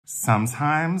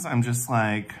Sometimes I'm just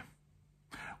like,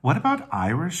 what about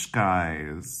Irish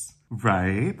guys?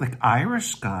 Right? Like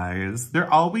Irish guys,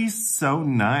 they're always so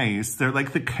nice. They're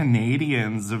like the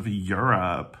Canadians of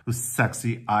Europe, those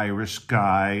sexy Irish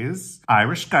guys.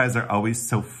 Irish guys are always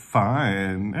so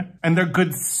fun. And they're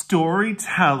good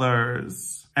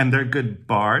storytellers. And they're good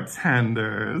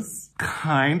bartenders.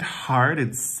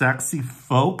 Kind-hearted, sexy,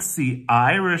 folksy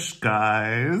Irish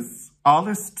guys. All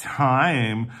this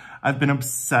time, I've been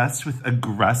obsessed with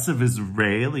aggressive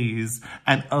Israelis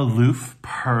and aloof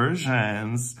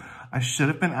Persians. I should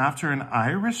have been after an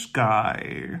Irish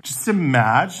guy. Just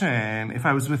imagine if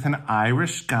I was with an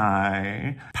Irish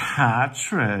guy,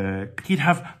 Patrick. He'd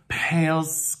have pale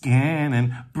skin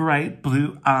and bright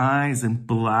blue eyes and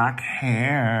black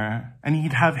hair. And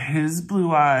he'd have his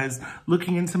blue eyes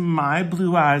looking into my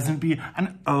blue eyes and be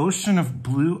an ocean of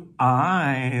blue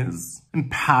eyes. And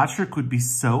Patrick would be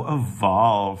so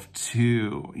evolved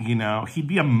too, you know? He'd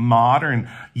be a modern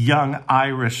young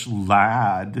Irish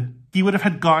lad. He would have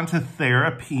had gone to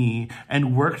therapy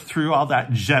and worked through all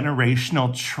that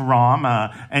generational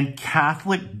trauma and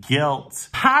Catholic guilt.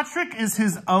 Patrick is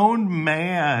his own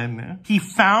man. He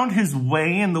found his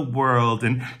way in the world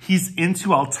and he's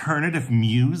into alternative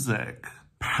music.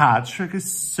 Patrick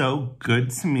is so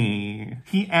good to me.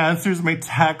 He answers my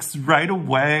texts right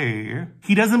away.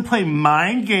 He doesn't play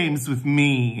mind games with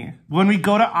me. When we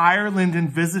go to Ireland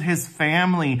and visit his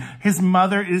family, his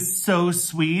mother is so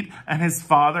sweet and his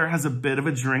father has a bit of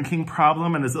a drinking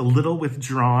problem and is a little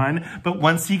withdrawn. But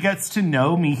once he gets to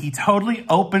know me, he totally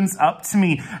opens up to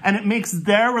me and it makes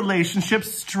their relationship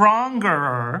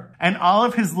stronger. And all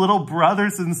of his little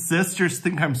brothers and sisters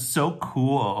think I'm so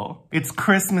cool. It's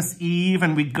Christmas Eve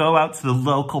and we go out to the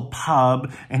local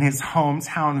pub in his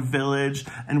hometown village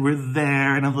and we're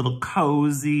there in a little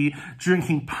cozy,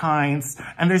 drinking pints,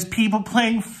 and there's people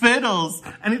playing fiddles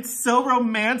and it's so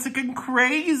romantic and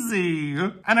crazy.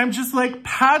 And I'm just like,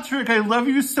 Patrick, I love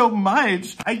you so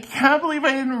much. I can't believe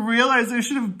I didn't realize I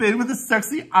should have been with a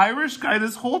sexy Irish guy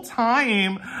this whole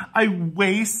time. I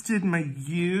wasted my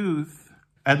youth.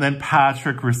 And then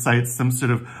Patrick recites some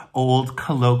sort of old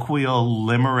colloquial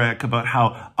limerick about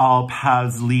how all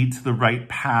paths lead to the right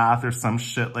path or some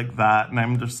shit like that. And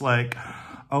I'm just like,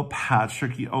 oh,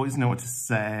 Patrick, you always know what to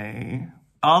say.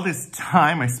 All this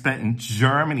time I spent in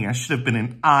Germany, I should have been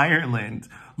in Ireland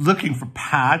looking for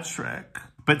Patrick.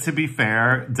 But to be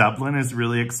fair, Dublin is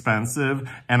really expensive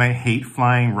and I hate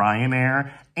flying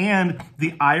Ryanair. And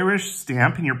the Irish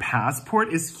stamp in your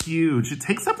passport is huge. It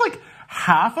takes up like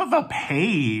half of a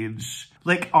page.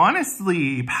 Like,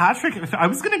 honestly, Patrick, if I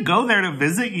was gonna go there to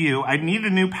visit you, I'd need a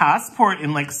new passport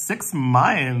in like 6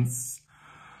 months.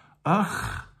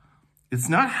 Ugh, it's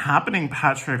not happening,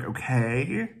 Patrick,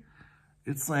 okay?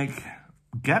 It's like,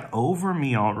 get over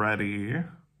me already.